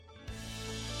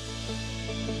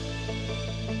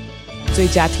最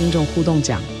佳听众互动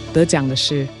奖，得奖的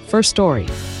是 First Story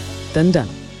等等，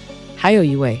还有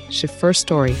一位是 First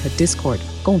Story 和 Discord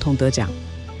共同得奖。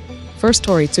First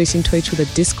Story 最新推出的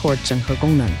Discord 整合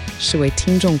功能是为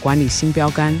听众管理新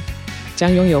标杆，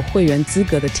将拥有会员资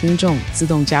格的听众自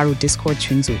动加入 Discord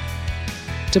群组。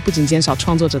这不仅减少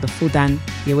创作者的负担，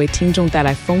也为听众带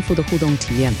来丰富的互动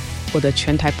体验，获得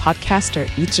全台 Podcaster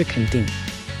一致肯定。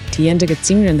体验这个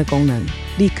惊人的功能，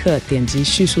立刻点击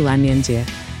叙述栏连结，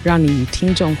让你与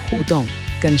听众互动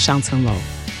更上层楼。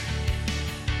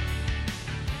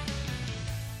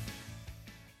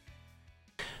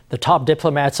The top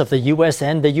diplomats of the U.S.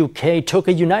 and the U.K. took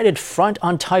a united front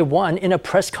on Taiwan in a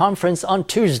press conference on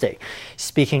Tuesday.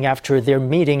 Speaking after their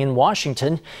meeting in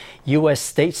Washington, U.S.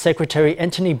 State Secretary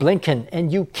Antony Blinken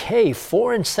and U.K.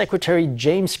 Foreign Secretary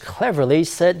James Cleverly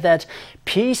said that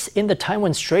peace in the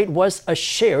Taiwan Strait was a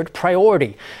shared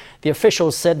priority. The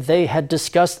officials said they had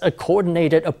discussed a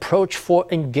coordinated approach for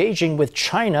engaging with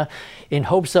China in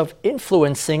hopes of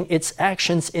influencing its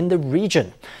actions in the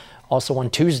region. Also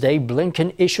on Tuesday,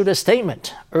 Blinken issued a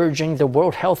statement urging the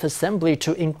World Health Assembly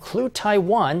to include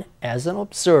Taiwan as an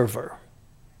observer.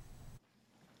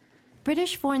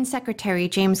 British Foreign Secretary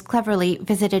James Cleverly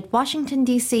visited Washington,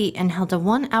 D.C. and held a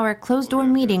one-hour closed-door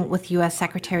meeting with U.S.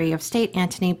 Secretary of State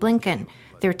Antony Blinken.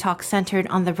 Their talks centered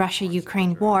on the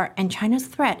Russia-Ukraine war and China's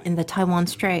threat in the Taiwan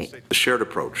Strait. The shared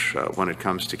approach when it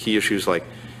comes to key issues like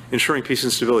ensuring peace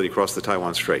and stability across the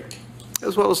Taiwan Strait,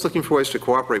 as well as looking for ways to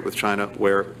cooperate with China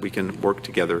where we can work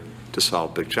together to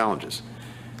solve big challenges.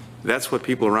 That's what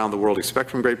people around the world expect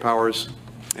from great powers,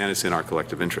 and it's in our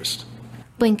collective interest.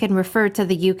 Blinken referred to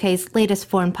the UK's latest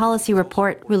foreign policy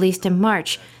report released in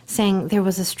March, saying there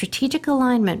was a strategic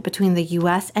alignment between the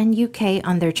US and UK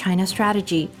on their China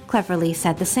strategy. Cleverly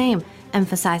said the same,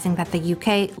 emphasizing that the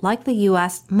UK, like the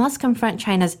US, must confront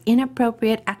China's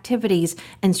inappropriate activities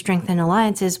and strengthen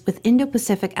alliances with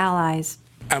Indo-Pacific allies.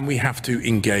 And we have to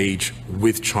engage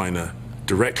with China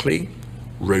directly,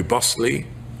 robustly,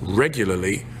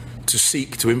 regularly, to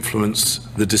seek to influence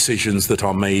the decisions that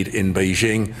are made in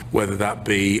Beijing, whether that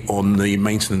be on the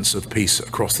maintenance of peace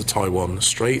across the Taiwan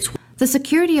Strait. The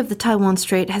security of the Taiwan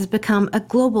Strait has become a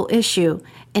global issue.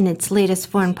 In its latest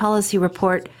foreign policy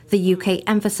report, the UK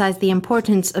emphasized the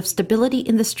importance of stability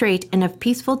in the strait and of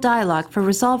peaceful dialogue for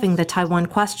resolving the Taiwan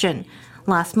question.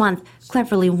 Last month,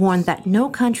 Cleverly warned that no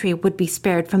country would be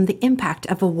spared from the impact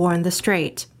of a war in the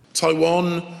Strait.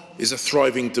 Taiwan is a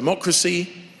thriving democracy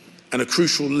and a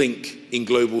crucial link in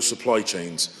global supply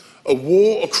chains. A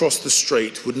war across the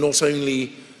Strait would not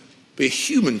only be a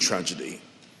human tragedy,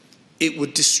 it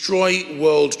would destroy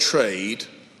world trade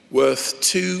worth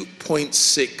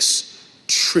 $2.6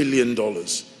 trillion.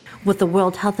 With the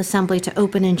World Health Assembly to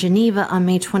open in Geneva on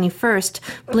May 21st,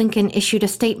 Blinken issued a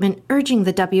statement urging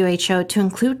the WHO to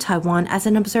include Taiwan as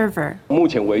an observer.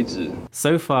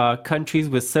 So far, countries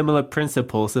with similar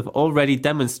principles have already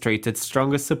demonstrated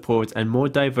stronger support and more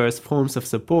diverse forms of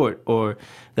support, or,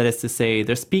 that is to say,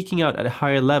 they're speaking out at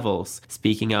higher levels,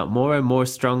 speaking out more and more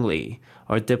strongly.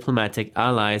 Our diplomatic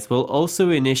allies will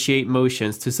also initiate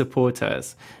motions to support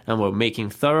us, and we're making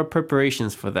thorough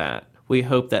preparations for that. We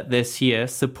hope that this year,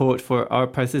 support for our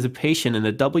participation in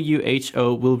the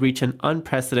WHO will reach an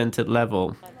unprecedented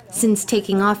level. Since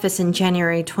taking office in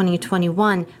January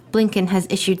 2021, Blinken has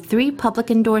issued 3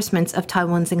 public endorsements of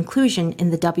Taiwan's inclusion in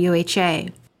the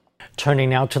WHA. Turning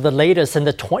now to the latest in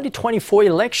the 2024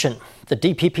 election. The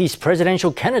DPP's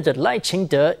presidential candidate Lai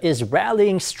Ching-te is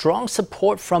rallying strong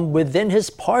support from within his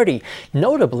party.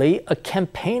 Notably, a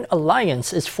campaign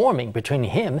alliance is forming between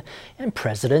him and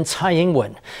President Tsai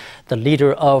Ing-wen. The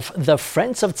leader of the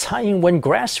Friends of Tsai Ing-wen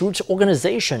grassroots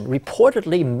organization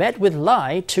reportedly met with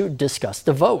Lai to discuss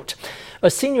the vote. A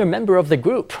senior member of the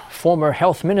group, former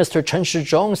Health Minister Chen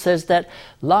Shizhong, says that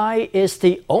Lai is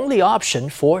the only option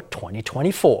for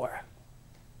 2024.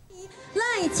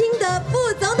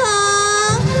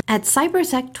 At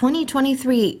CyberSec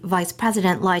 2023, Vice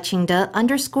President Lai Ching-te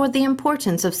underscored the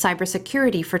importance of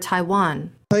cybersecurity for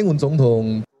Taiwan.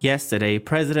 Yesterday,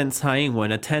 President Tsai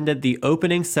Ing-wen attended the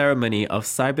opening ceremony of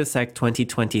CyberSec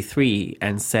 2023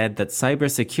 and said that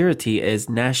cybersecurity is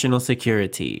national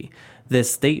security.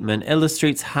 This statement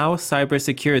illustrates how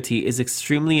cybersecurity is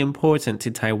extremely important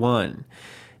to Taiwan.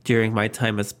 During my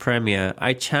time as Premier,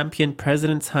 I championed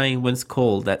President Tsai Ing-wen's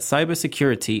call that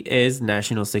cybersecurity is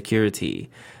national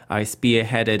security. I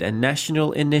spearheaded a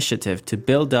national initiative to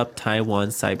build up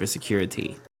Taiwan's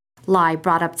cybersecurity. Lai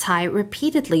brought up Tsai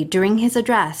repeatedly during his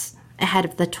address. Ahead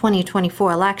of the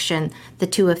 2024 election, the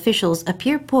two officials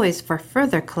appear poised for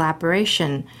further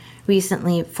collaboration.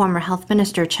 Recently, former Health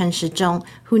Minister Chen Shizhong,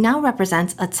 who now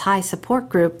represents a Tsai support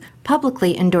group,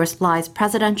 publicly endorsed Lai's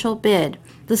presidential bid.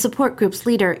 The support group's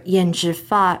leader, Yan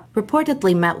Zhifa,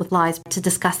 reportedly met with Lai to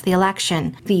discuss the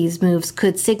election. These moves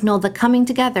could signal the coming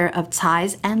together of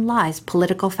Tsai's and Lai's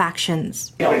political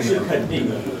factions.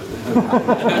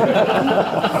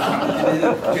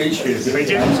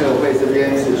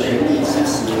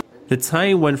 The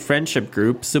Taiwan Friendship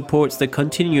Group supports the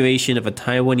continuation of a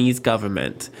Taiwanese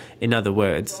government. In other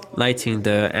words, Lai Ching-te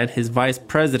and his vice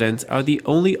president are the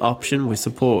only option we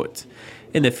support.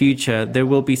 In the future, there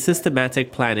will be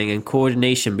systematic planning and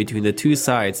coordination between the two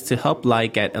sides to help Lai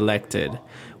get elected.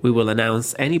 We will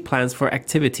announce any plans for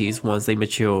activities once they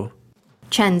mature.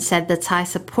 Chen said the Tsai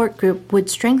support group would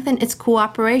strengthen its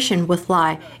cooperation with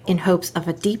Lai in hopes of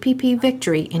a DPP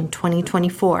victory in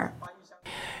 2024.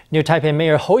 New Taipei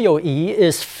Mayor Hou You-yi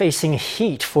is facing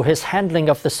heat for his handling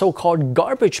of the so-called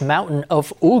garbage mountain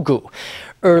of Wugu.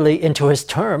 Early into his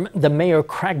term, the mayor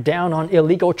cracked down on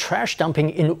illegal trash dumping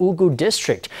in Wugu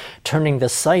district, turning the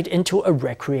site into a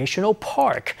recreational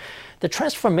park. The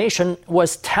transformation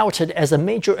was touted as a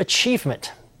major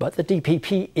achievement, but the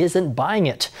DPP isn't buying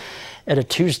it. At a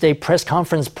Tuesday press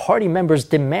conference, party members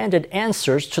demanded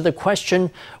answers to the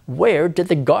question, where did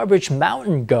the garbage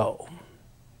mountain go?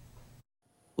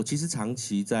 我其实长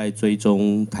期在追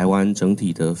踪台湾整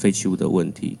体的废弃物的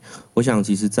问题。我想，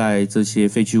其实，在这些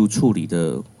废弃物处理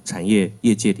的产业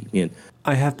业界里面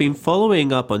I have been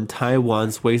following up on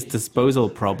Taiwan's waste disposal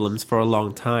problems for a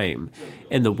long time.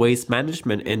 In the waste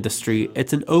management industry,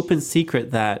 it's an open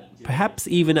secret that, perhaps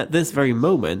even at this very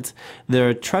moment, there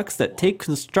are trucks that take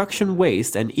construction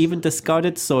waste and even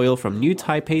discarded soil from New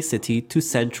Taipei City to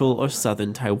central or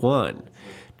southern Taiwan.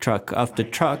 Truck after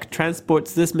truck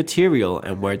transports this material,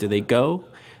 and where do they go?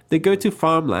 They go to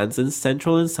farmlands in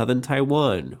central and southern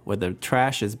Taiwan, where the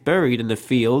trash is buried in the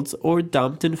fields or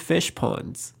dumped in fish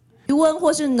ponds. 渔温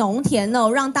或是农田哦，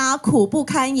让大家苦不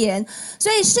堪言。所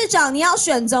以市长，你要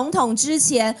选总统之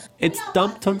前 It's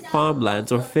dumped on farmlands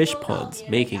or fish ponds,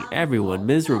 making everyone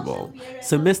miserable.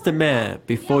 So, Mr. Mayor,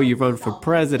 before you run for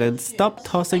president, stop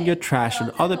tossing your trash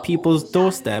on other people's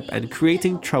doorstep and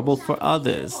creating trouble for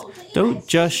others. Don't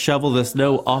just shovel the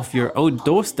snow off your own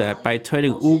doorstep by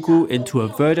turning Wugu into a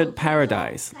verdant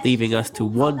paradise, leaving us to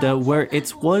wonder where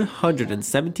its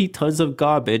 170 tons of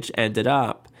garbage ended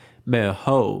up. Mayor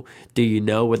Hou, do you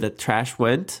know where the trash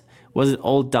went? Was it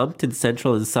all dumped in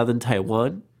central and southern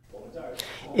Taiwan?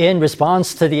 In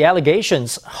response to the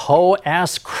allegations, Hou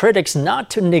asked critics not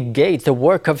to negate the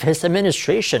work of his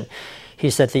administration.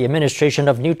 He said the administration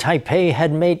of New Taipei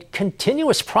had made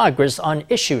continuous progress on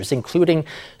issues including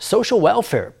social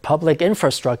welfare, public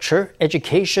infrastructure,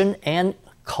 education, and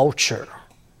culture.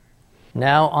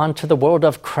 Now on to the world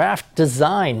of craft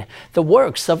design. The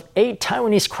works of 8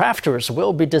 Taiwanese crafters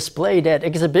will be displayed at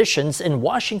exhibitions in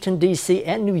Washington, D.C.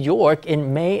 and New York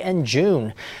in May and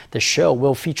June. The show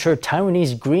will feature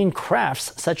Taiwanese green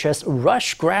crafts such as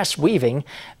rush grass weaving,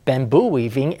 bamboo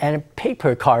weaving, and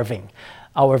paper carving.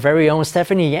 Our very own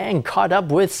Stephanie Yang caught up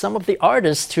with some of the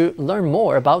artists to learn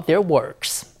more about their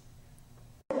works.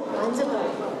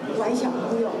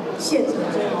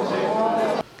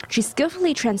 She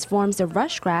skillfully transforms the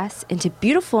rush grass into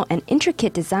beautiful and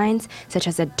intricate designs such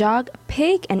as a dog,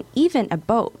 pig, and even a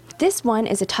boat. This one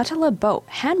is a tatala boat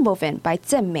handwoven by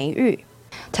Zhen Meiyu.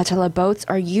 Tatala boats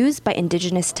are used by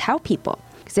indigenous Tao people.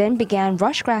 Zhen began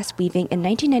rush grass weaving in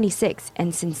 1996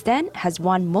 and since then has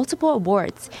won multiple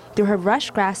awards. Through her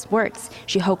rush grass works,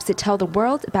 she hopes to tell the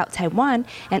world about Taiwan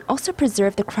and also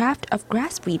preserve the craft of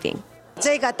grass weaving.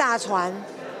 这个大船，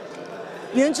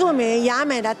原住民雅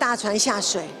美的大船下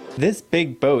水。 This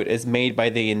big boat is made by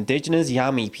the indigenous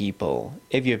Yami people.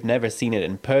 If you've never seen it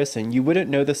in person, you wouldn't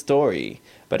know the story.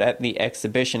 But at the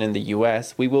exhibition in the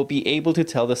US, we will be able to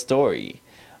tell the story.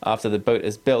 After the boat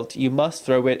is built, you must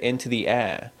throw it into the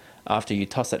air. After you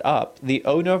toss it up, the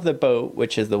owner of the boat,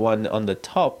 which is the one on the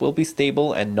top, will be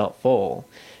stable and not fall.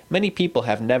 Many people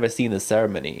have never seen the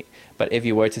ceremony, but if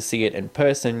you were to see it in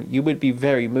person, you would be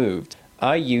very moved.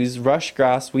 I use rush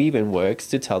grass weaving works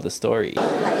to tell the story.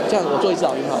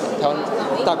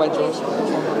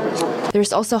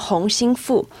 There's also Hong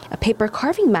Xingfu, a paper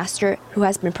carving master who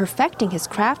has been perfecting his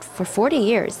craft for 40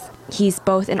 years. He's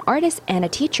both an artist and a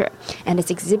teacher, and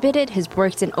has exhibited his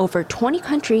works in over 20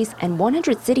 countries and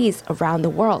 100 cities around the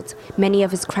world. Many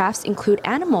of his crafts include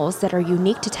animals that are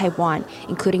unique to Taiwan,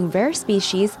 including rare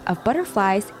species of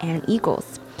butterflies and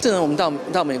eagles.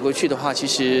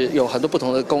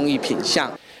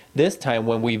 This time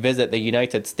when we visit the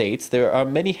United States, there are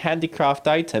many handicraft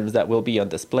items that will be on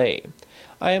display.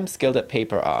 I am skilled at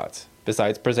paper art.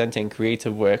 Besides presenting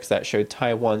creative works that show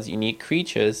Taiwan's unique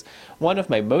creatures, one of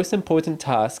my most important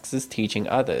tasks is teaching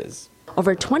others.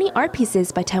 Over 20 art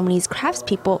pieces by Taiwanese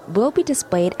craftspeople will be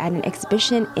displayed at an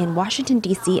exhibition in Washington,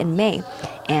 D.C. in May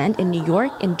and in New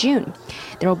York in June.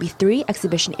 There will be 3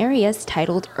 exhibition areas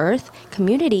titled Earth,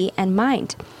 Community, and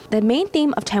Mind. The main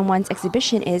theme of Taiwan's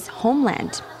exhibition is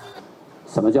Homeland.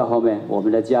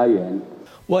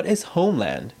 What is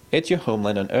Homeland? It's your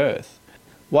homeland on Earth.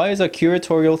 Why is our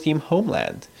curatorial theme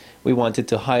Homeland? We wanted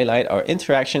to highlight our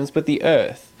interactions with the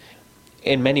Earth.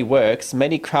 In many works,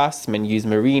 many craftsmen use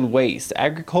marine waste,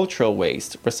 agricultural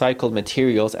waste, recycled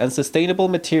materials, and sustainable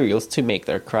materials to make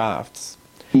their crafts.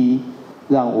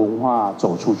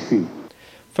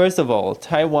 First of all,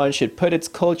 Taiwan should put its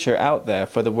culture out there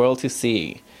for the world to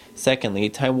see. Secondly,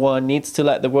 Taiwan needs to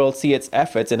let the world see its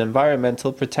efforts in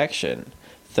environmental protection.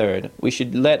 Third, we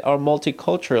should let our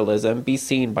multiculturalism be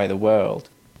seen by the world.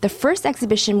 The first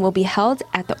exhibition will be held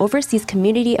at the Overseas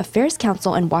Community Affairs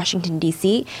Council in Washington,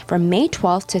 D.C. from May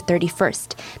 12th to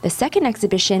 31st. The second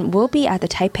exhibition will be at the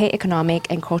Taipei Economic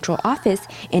and Cultural Office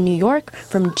in New York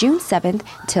from June 7th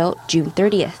till June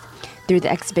 30th. Through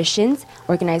the exhibitions,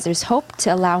 organizers hope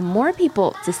to allow more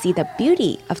people to see the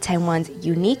beauty of Taiwan's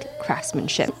unique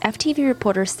craftsmanship. FTV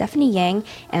reporter Stephanie Yang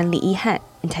and Li Yihan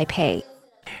in Taipei.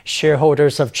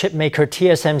 Shareholders of chipmaker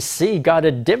TSMC got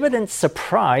a dividend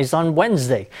surprise on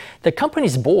Wednesday. The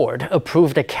company's board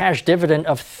approved a cash dividend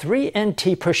of 3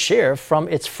 NT per share from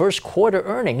its first quarter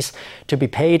earnings to be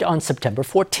paid on September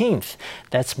 14th.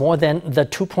 That's more than the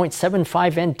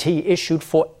 2.75 NT issued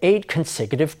for 8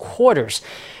 consecutive quarters.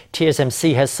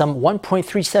 TSMC has some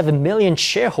 1.37 million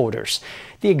shareholders.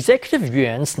 The Executive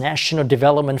Yuan's National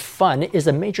Development Fund is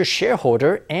a major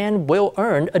shareholder and will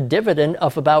earn a dividend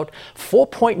of about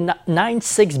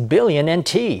 4.96 billion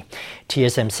NT.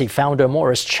 TSMC founder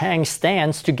Morris Chang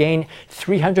stands to gain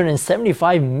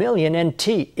 375 million NT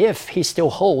if he still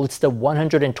holds the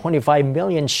 125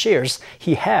 million shares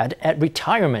he had at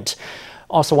retirement.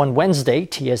 Also on Wednesday,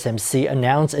 TSMC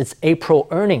announced its April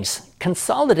earnings.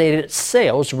 Consolidated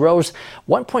sales rose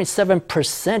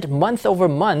 1.7% month over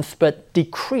month, but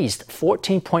decreased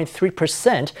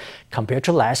 14.3% compared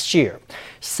to last year.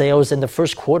 Sales in the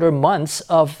first quarter months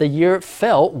of the year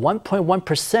fell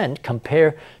 1.1%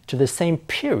 compared to the same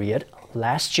period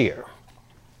last year.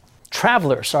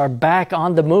 Travelers are back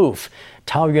on the move.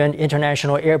 Taoyuan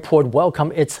International Airport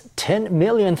welcomed its 10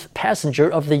 millionth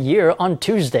passenger of the year on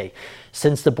Tuesday.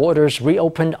 Since the borders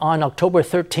reopened on October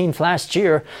 13th last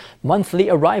year, monthly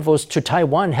arrivals to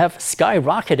Taiwan have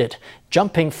skyrocketed,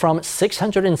 jumping from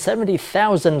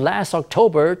 670,000 last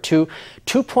October to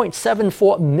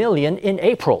 2.74 million in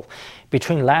April.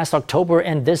 Between last October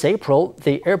and this April,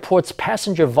 the airport's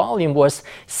passenger volume was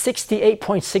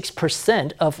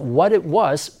 68.6% of what it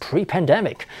was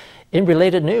pre-pandemic. In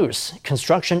related news,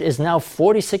 construction is now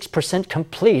 46%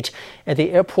 complete at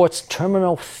the airport's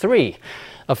Terminal 3.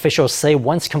 Officials say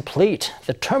once complete,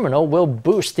 the terminal will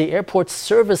boost the airport's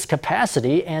service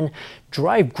capacity and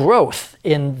drive growth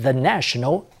in the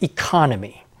national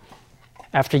economy.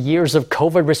 After years of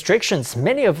COVID restrictions,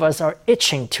 many of us are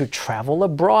itching to travel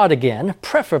abroad again,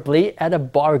 preferably at a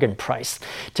bargain price.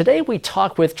 Today, we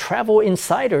talk with travel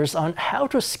insiders on how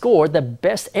to score the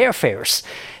best airfares.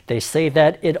 They say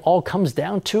that it all comes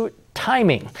down to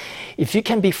timing. If you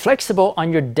can be flexible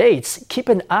on your dates, keep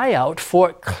an eye out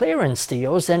for clearance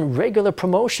deals and regular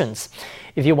promotions.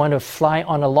 If you want to fly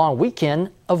on a long weekend,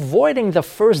 avoiding the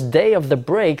first day of the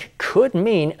break could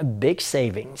mean big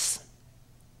savings.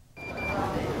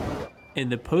 In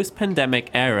the post-pandemic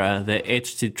era, the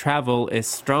itch to travel is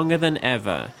stronger than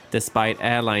ever. Despite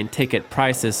airline ticket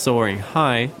prices soaring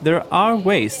high, there are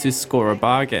ways to score a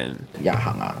bargain. 亚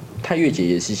航啊，泰越节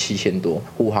也是7000多，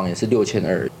虎航也是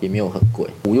6200，也没有很贵。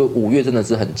五月真的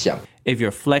是很降。 If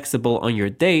you're flexible on your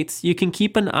dates, you can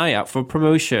keep an eye out for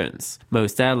promotions.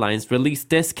 Most airlines release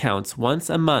discounts once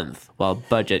a month, while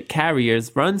budget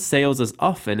carriers run sales as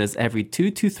often as every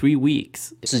 2 to 3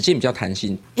 weeks. 时间比较弹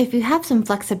性。 If you have some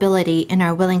flexibility and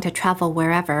are willing to travel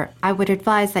wherever, I would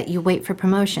advise that you wait for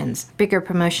promotions. Bigger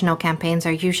promotional campaigns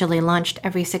are usually launched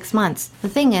every 6 months. The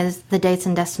thing is, the dates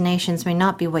and destinations may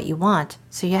not be what you want,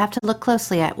 so you have to look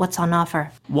closely at what's on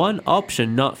offer. One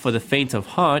option not for the faint of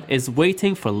heart is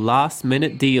waiting for last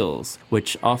last-minute deals,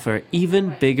 which offer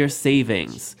even bigger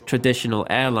savings. Traditional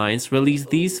airlines release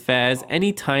these fares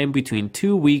anytime between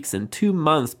 2 weeks and 2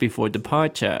 months before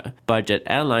departure. Budget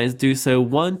airlines do so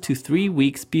 1 to 3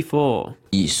 weeks before.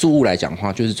 以宿务来讲的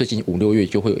话，就是最近5、6月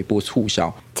就会有一波促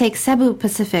销。 Take Cebu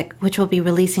Pacific, which will be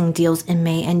releasing deals in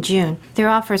May and June. Their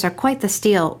offers are quite the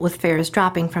steal, with fares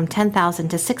dropping from 10,000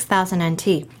 to 6,000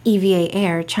 NT. EVA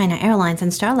Air, China Airlines,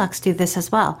 and Starlux do this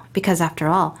as well, because after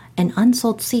all, an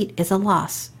unsold seat is a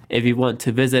loss. If you want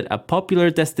to visit a popular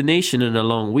destination in a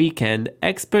long weekend,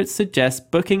 experts suggest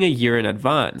booking a year in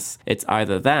advance. It's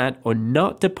either that or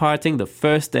not departing the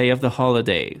first day of the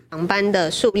holiday. 航班的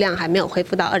数量还没有恢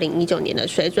复到2019年的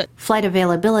水准。 Flight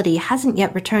availability hasn't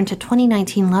yet returned to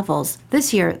 2019 levels.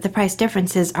 This year, the price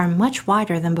differences are much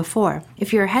wider than before.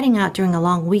 If you're heading out during a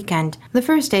long weekend, the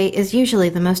first day is usually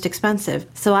the most expensive,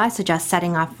 so I suggest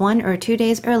setting off 1 or 2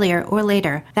 days earlier or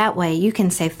later. That way, you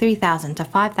can save 3,000 to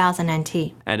 5,000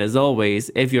 NT. And as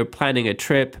always, if you're planning a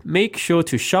trip, make sure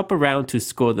to shop around to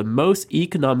score the most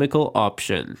economical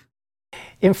option.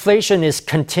 Inflation is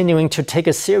continuing to take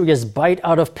a serious bite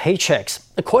out of paychecks.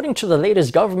 According to the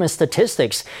latest government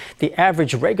statistics, the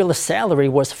average regular salary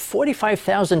was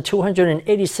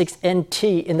 45,286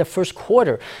 NT in the first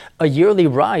quarter, a yearly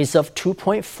rise of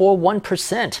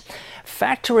 2.41%.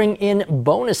 Factoring in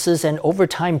bonuses and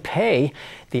overtime pay,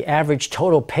 the average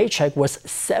total paycheck was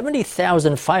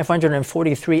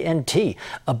 70,543 NT,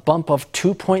 a bump of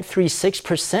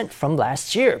 2.36% from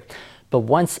last year. But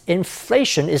once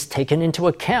inflation is taken into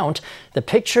account, the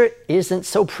picture isn't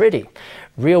so pretty.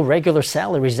 Real regular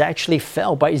salaries actually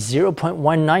fell by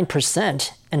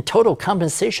 0.19%, and total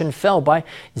compensation fell by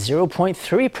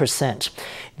 0.3%.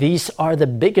 These are the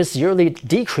biggest yearly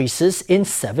decreases in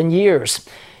 7 years.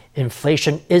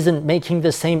 Inflation isn't making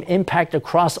the same impact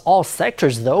across all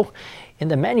sectors, though. In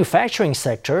the manufacturing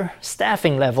sector,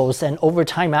 staffing levels and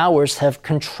overtime hours have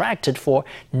contracted for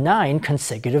 9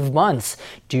 consecutive months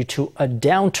due to a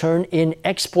downturn in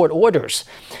export orders.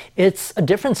 It's a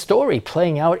different story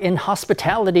playing out in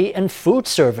hospitality and food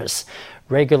service.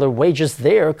 Regular wages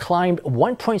there climbed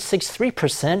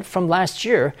 1.63% from last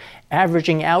year,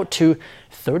 averaging out to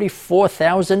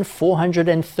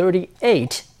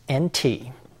 34,438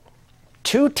 NT.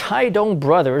 2 Taidong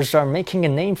brothers are making a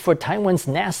name for Taiwan's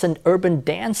nascent urban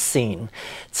dance scene.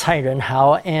 Cai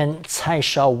Renhao and Cai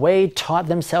Shaowei taught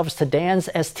themselves to dance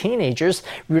as teenagers,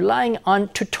 relying on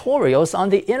tutorials on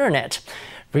the internet.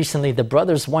 Recently, the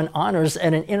brothers won honors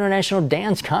at an international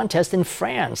dance contest in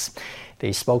France.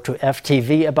 They spoke to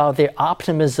FTV about their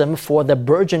optimism for the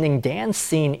burgeoning dance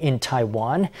scene in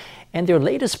Taiwan and their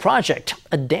latest project,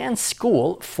 a dance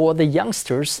school for the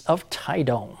youngsters of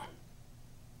Taidong.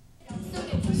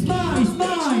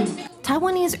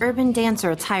 Taiwanese urban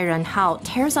dancer Cai Renhao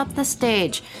tears up the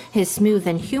stage. His smooth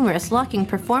and humorous locking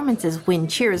performances win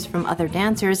cheers from other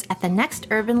dancers at the next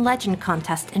Urban Legend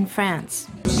contest in France.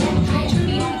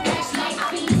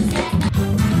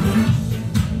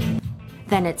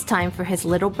 Then it's time for his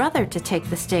little brother to take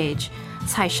the stage.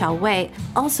 Cai Shaowei,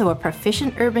 also a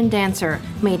proficient urban dancer,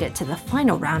 made it to the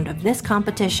final round of this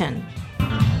competition.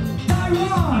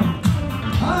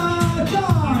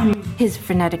 His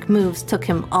frenetic moves took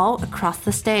him all across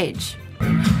the stage.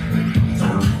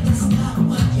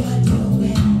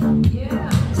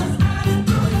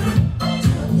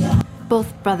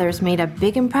 Both brothers made a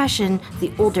big impression,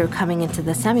 the older coming into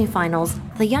the semifinals,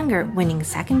 the younger winning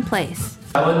second place.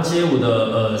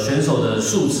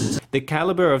 The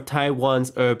caliber of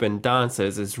Taiwan's urban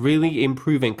dancers is really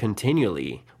improving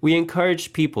continually. We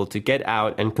encourage people to get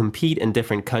out and compete in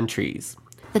different countries.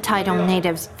 The Taidong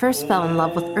natives first fell in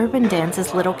love with urban dance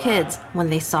as little kids when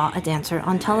they saw a dancer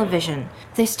on television.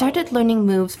 They started learning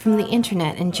moves from the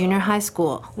internet in junior high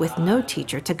school with no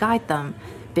teacher to guide them.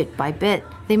 Bit by bit,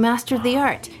 they mastered the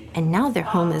art, and now their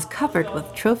home is covered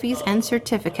with trophies and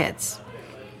certificates.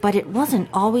 But it wasn't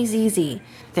always easy.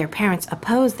 Their parents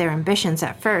opposed their ambitions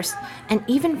at first, and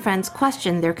even friends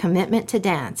questioned their commitment to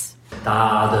dance.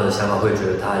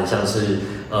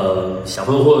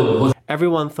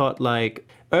 Everyone thought like,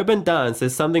 urban dance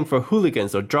is something for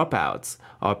hooligans or dropouts.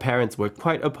 Our parents were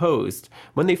quite opposed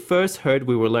when they first heard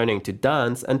we were learning to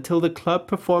dance until the club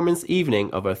performance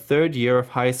evening of our 3rd year of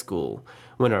high school.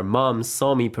 When our mom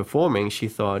saw me performing, she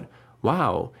thought,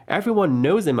 wow, everyone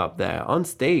knows him up there on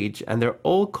stage and they're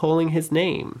all calling his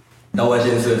name.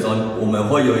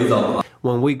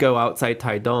 When we go outside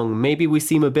Taidong, maybe we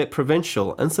seem a bit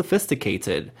provincial and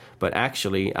sophisticated. But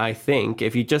actually, I think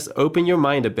if you just open your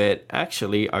mind a bit,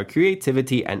 actually our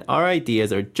creativity and our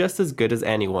ideas are just as good as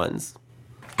anyone's.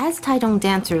 As Taidong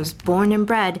dancers born and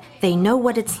bred, they know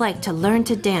what it's like to learn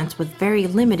to dance with very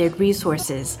limited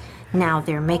resources. Now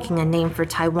they're making a name for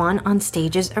Taiwan on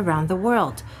stages around the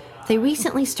world. They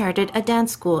recently started a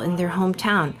dance school in their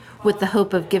hometown with the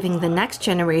hope of giving the next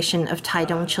generation of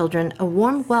Taidong children a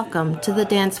warm welcome to the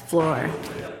dance floor.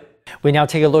 We now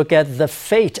take a look at the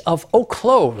fate of old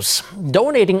clothes.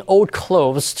 Donating old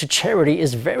clothes to charity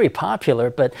is very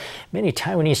popular, but many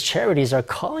Taiwanese charities are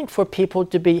calling for people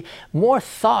to be more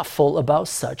thoughtful about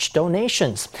such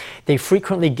donations. They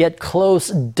frequently get clothes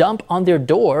dumped on their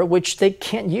door, which they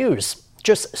can't use.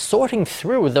 Just sorting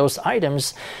through those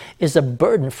items is a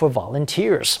burden for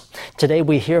volunteers. Today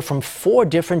we hear from 4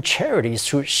 different charities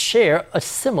who share a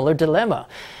similar dilemma.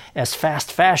 As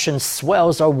fast fashion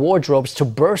swells our wardrobes to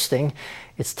bursting,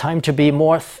 it's time to be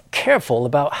more careful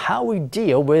about how we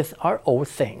deal with our old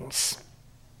things.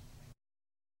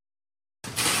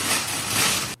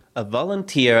 A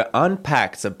volunteer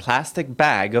unpacks a plastic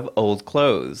bag of old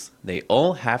clothes. They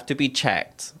all have to be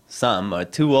checked. Some are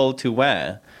too old to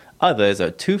wear. Others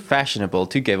are too fashionable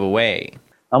to give away.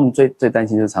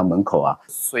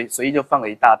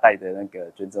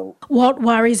 What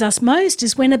worries us most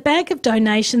is when a bag of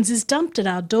donations is dumped at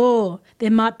our door.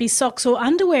 There might be socks or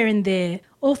underwear in there,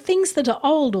 or things that are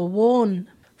old or worn.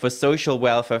 For social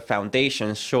welfare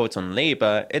foundations short on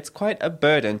labor, it's quite a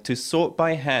burden to sort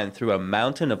by hand through a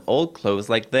mountain of old clothes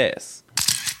like this.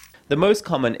 The most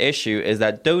common issue is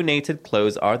that donated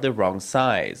clothes are the wrong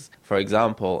size. For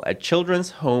example, a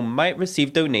children's home might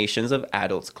receive donations of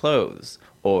adults' clothes,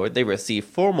 or they receive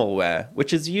formal wear,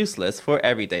 which is useless for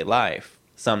everyday life.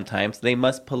 Sometimes they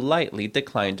must politely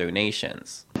decline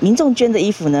donations. The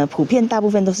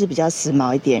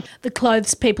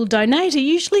clothes people donate are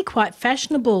usually quite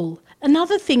fashionable.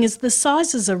 Another thing is the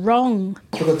sizes are wrong.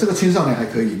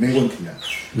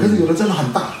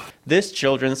 This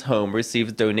children's home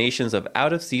receives donations of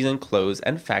out-of-season clothes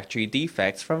and factory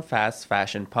defects from fast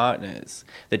fashion partners.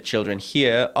 The children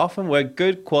here often wear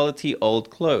good quality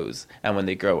old clothes, and when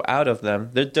they grow out of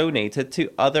them, they're donated to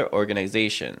other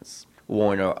organizations.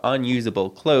 Worn or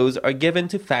unusable clothes are given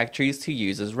to factories to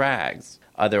use as rags.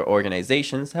 Other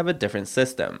organizations have a different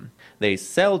system. They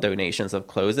sell donations of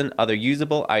clothes and other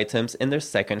usable items in their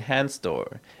second-hand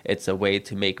store. It's a way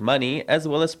to make money as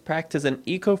well as practice an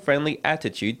eco-friendly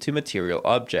attitude to material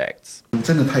objects. If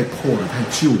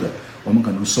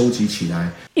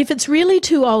it's really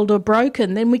too old or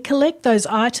broken, then we collect those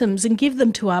items and give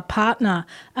them to our partner,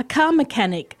 a car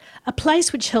mechanic, a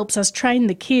place which helps us train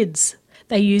the kids.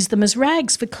 They use them as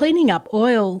rags for cleaning up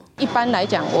oil.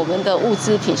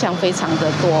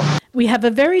 We have a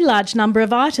very large number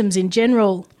of items in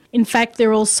general. In fact,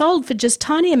 they're all sold for just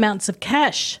tiny amounts of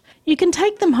cash. You can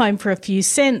take them home for a few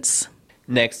cents.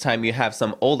 Next time you have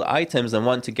some old items and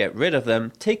want to get rid of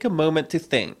them, take a moment to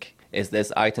think. Is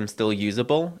this item still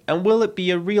usable? And will it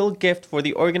be a real gift for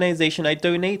the organization I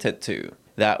donated to?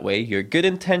 That way, your good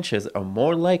intentions are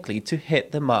more likely to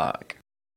hit the mark.